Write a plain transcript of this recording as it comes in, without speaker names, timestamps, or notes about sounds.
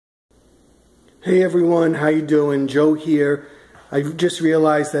Hey everyone, how you doing? Joe here. I just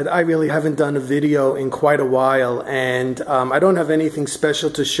realized that I really haven't done a video in quite a while, and I don't have anything special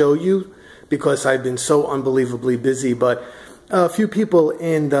to show you because I've been so unbelievably busy, but a few people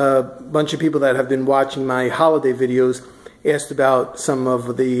and a bunch of people that have been watching my holiday videos asked about some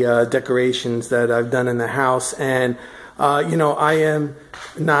of the decorations that I've done in the house, and you know, I am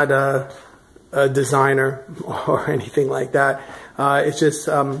not a designer or anything like that. It's just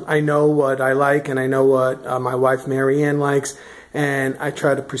I know what I like, and I know what my wife Marianne likes, and I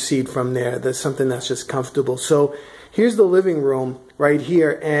try to proceed from there. There's something that's just comfortable. So here's the living room right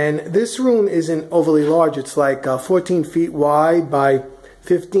here, and this room isn't overly large. It's like 14 feet wide by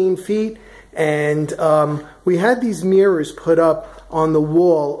 15 feet, and we had these mirrors put up on the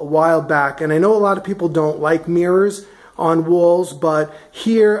wall a while back, and I know a lot of people don't like mirrors on walls, but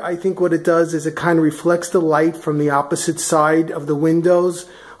here I think what it does is it kind of reflects the light from the opposite side of the windows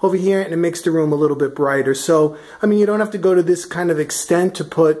over here, and it makes the room a little bit brighter. So I mean, you don't have to go to this kind of extent to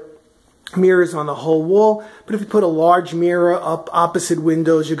put mirrors on the whole wall, but if you put a large mirror up opposite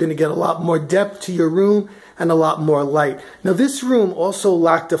windows, you're going to get a lot more depth to your room and a lot more light. Now this room also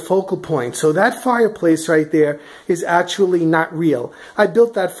lacked a focal point, so that fireplace right there is actually not real. I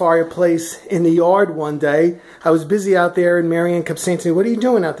built that fireplace in the yard one day. I was busy out there, and Marianne kept saying to me, "What are you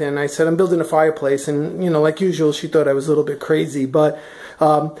doing out there?" And I said, "I'm building a fireplace." And you know, like usual, she thought I was a little bit crazy, but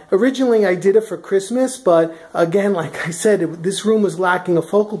originally I did it for Christmas, but again, like I said, this room was lacking a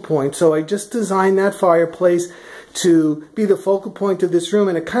focal point, so I just designed that fireplace to be the focal point of this room,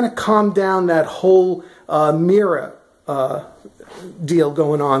 and it kind of calmed down that whole mirror deal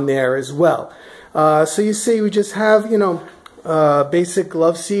going on there as well. So you see, we just have, you know, basic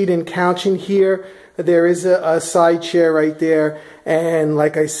love seat and couch in here. There is a side chair right there, and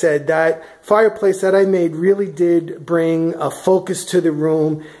like I said, that fireplace that I made really did bring a focus to the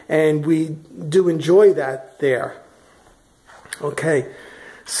room, and we do enjoy that there. Okay,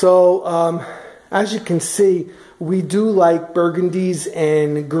 so as you can see, we do like burgundies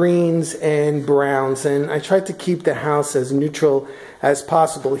and greens and browns, and I tried to keep the house as neutral as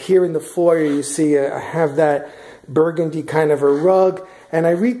possible. Here in the foyer, you see I have that burgundy kind of a rug, and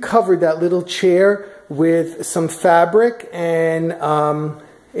I recovered that little chair with some fabric and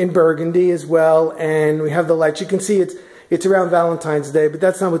in burgundy as well, and we have the lights. You can see it's around Valentine's Day, but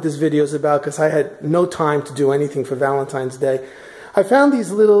that's not what this video is about because I had no time to do anything for Valentine's Day. I found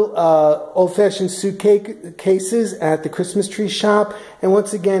these little old-fashioned suitcases at the Christmas tree shop, and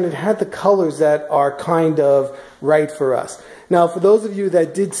once again, it had the colors that are kind of right for us. Now, for those of you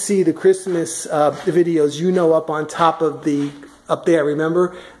that did see the Christmas videos, you know up on top of up there,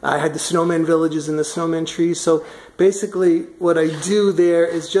 remember? I had the snowman villages and the snowman trees. So basically what I do there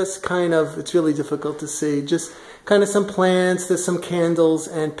is just kind of, it's really difficult to see, just kind of some plants, there's some candles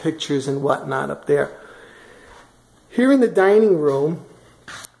and pictures and whatnot up there. Here in the dining room,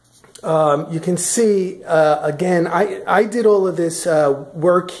 you can see, again, I did all of this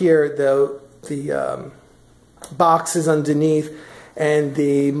work here, the boxes underneath and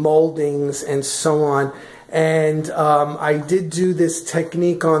the moldings and so on. And I did do this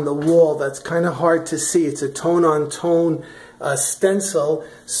technique on the wall that's kind of hard to see. It's a tone-on-tone stencil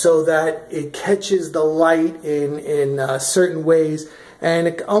so that it catches the light in certain ways. And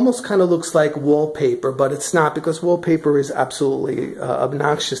it almost kind of looks like wallpaper, but it's not, because wallpaper is absolutely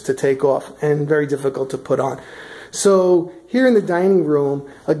obnoxious to take off and very difficult to put on. So here in the dining room,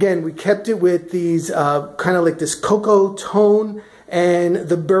 again, we kept it with these kind of like this cocoa tone and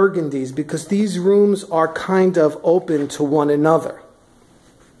the burgundies, because these rooms are kind of open to one another.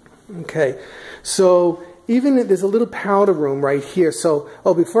 Okay, so even there's a little powder room right here. So,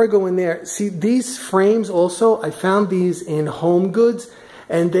 oh, before I go in there, see these frames also, I found these in Home Goods,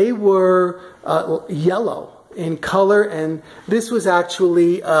 and they were yellow in color, and this was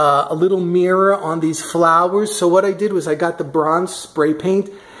actually a little mirror on these flowers. So what I did was I got the bronze spray paint,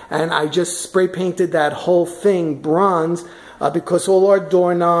 and I just spray painted that whole thing bronze, because all our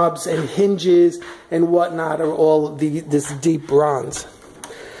doorknobs and hinges and whatnot are all this deep bronze.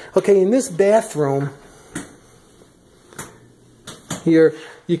 Okay, in this bathroom here,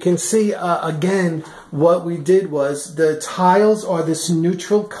 you can see again what we did was the tiles are this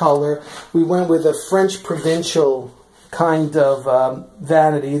neutral color. We went with a French provincial kind of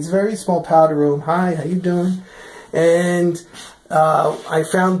vanity. It's a very small powder room. Hi, how you doing? And I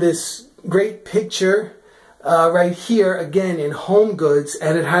found this great picture right here again in Home Goods,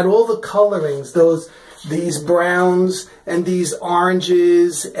 and it had all the colorings, these browns and these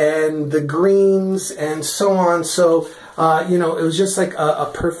oranges and the greens and so on. So you know, it was just like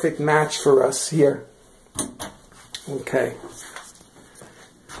a perfect match for us here. Okay.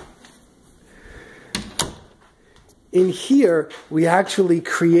 in here, we actually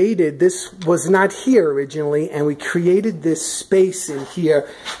created, this was not here originally, and we created this space in here,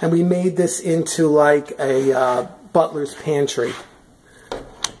 and we made this into like a butler's pantry.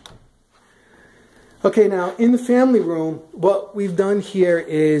 Okay, now in the family room, what we've done here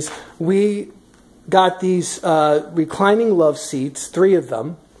is we got these reclining love seats, 3 of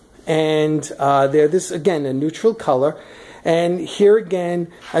them, and they're this, again, a neutral color. And here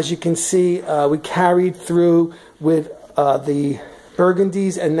again, as you can see, we carried through with the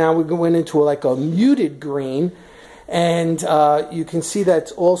burgundies, and now we're going into like a muted green. And you can see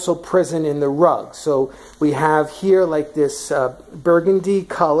that's also present in the rug. So we have here like this burgundy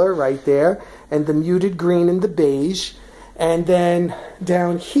color right there, and the muted green and the beige. And then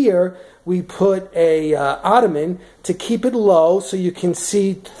down here, we put a ottoman to keep it low so you can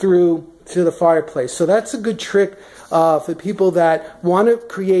see through to the fireplace. So that's a good trick for people that want to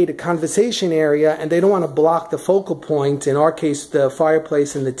create a conversation area and they don't want to block the focal point, in our case the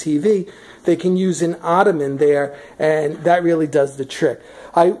fireplace and the TV. They can use an ottoman there, and that really does the trick.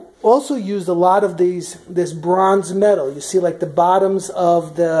 I also used a lot of this bronze metal. You see like the bottoms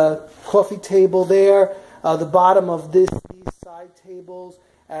of the coffee table there, the bottom of these side tables,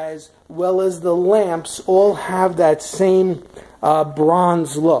 as well as the lamps, all have that same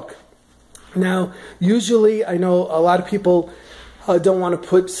bronze look. Now, usually I know a lot of people don't want to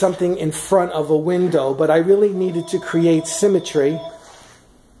put something in front of a window, but I really needed to create symmetry.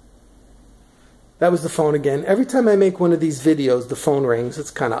 That was the phone again. Every time I make one of these videos, the phone rings. It's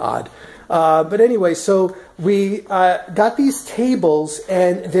kind of odd. But anyway, so we got these tables,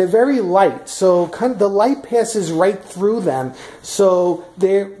 and they're very light. So kind of the light passes right through them. So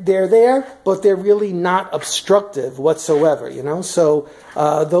they're there, but they're really not obstructive whatsoever, you know. So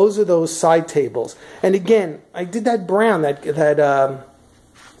those are those side tables. And again, I did that brown, that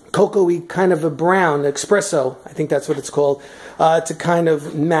cocoa-y kind of a brown, espresso, I think that's what it's called, to kind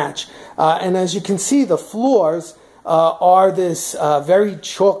of match. And as you can see, the floors are this very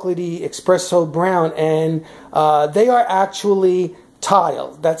chocolatey espresso brown, and they are actually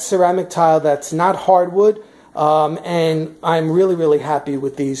tile. That's ceramic tile. That's not hardwood, and I'm really, really happy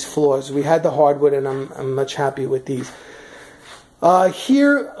with these floors. We had the hardwood, and I'm much happy with these.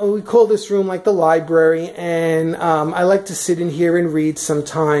 Here, we call this room like the library, and I like to sit in here and read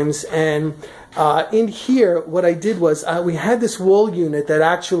sometimes. And in here, what I did was we had this wall unit that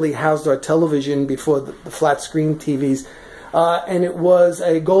actually housed our television before the flat screen TVs, and it was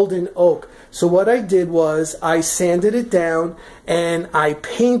a golden oak. So what I did was I sanded it down and I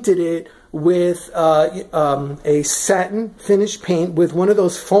painted it with a satin finish paint with one of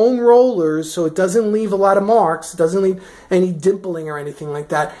those foam rollers, so it doesn't leave a lot of marks, it doesn't leave any dimpling or anything like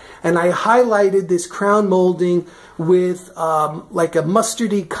that. And I highlighted this crown molding with like a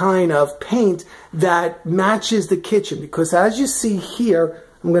mustardy kind of paint that matches the kitchen, because as you see here,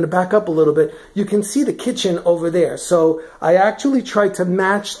 I'm going to back up a little bit, you can see the kitchen over there. So I actually tried to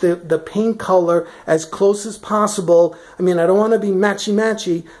match the paint color as close as possible. I mean, I don't want to be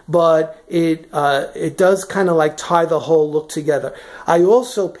matchy-matchy, but it does kind of like tie the whole look together. I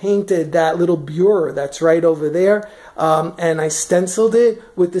also painted that little bureau that's right over there, and I stenciled it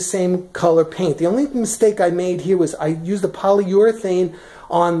with the same color paint. The only mistake I made here was I used a polyurethane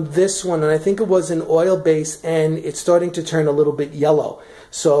on this one, and I think it was an oil base, and it's starting to turn a little bit yellow.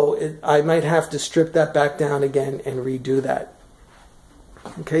 So I might have to strip that back down again and redo that.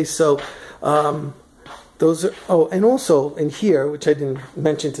 Okay, so those are, oh, and also in here, which I didn't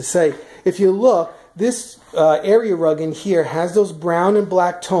mention to say, if you look, this area rug in here has those brown and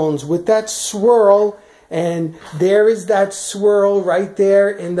black tones with that swirl, and there is that swirl right there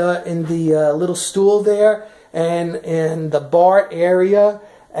in the little stool there, and in the bar area,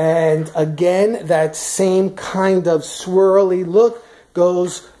 and again, that same kind of swirly look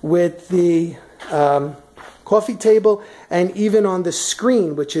goes with the coffee table, and even on the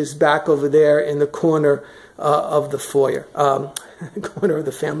screen, which is back over there in the corner of the foyer, corner of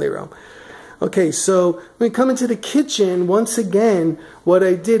the family room. Okay, so when we come into the kitchen, once again, what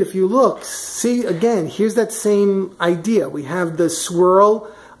I did, if you look, see again, here's that same idea. We have the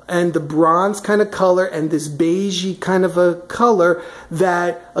swirl and the bronze kind of color and this beigey kind of a color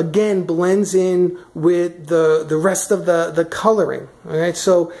that again blends in with the rest of the coloring. All right,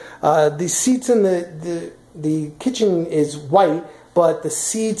 so the seats in the kitchen is white, but the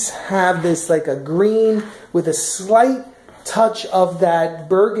seats have this like a green with a slight touch of that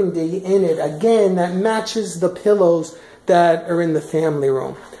burgundy in it. Again, that matches the pillows that are in the family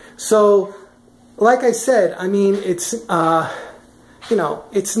room. So, like I said, I mean, it's you know,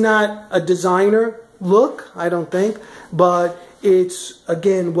 it's not a designer look, I don't think, but it's,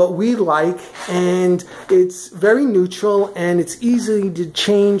 again, what we like, and it's very neutral, and it's easy to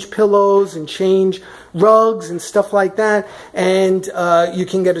change pillows and change rugs and stuff like that, and you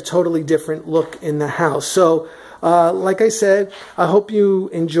can get a totally different look in the house. So like I said, I hope you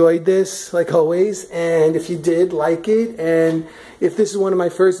enjoyed this, like always, and if you did, like it, and if this is one of my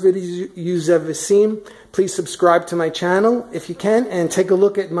first videos you've ever seen, please subscribe to my channel if you can, and take a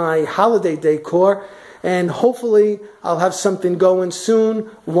look at my holiday decor, and hopefully I'll have something going soon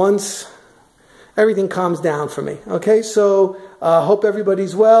once everything calms down for me. Okay, so hope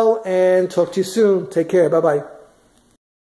everybody's well, and talk to you soon. Take care. Bye-bye.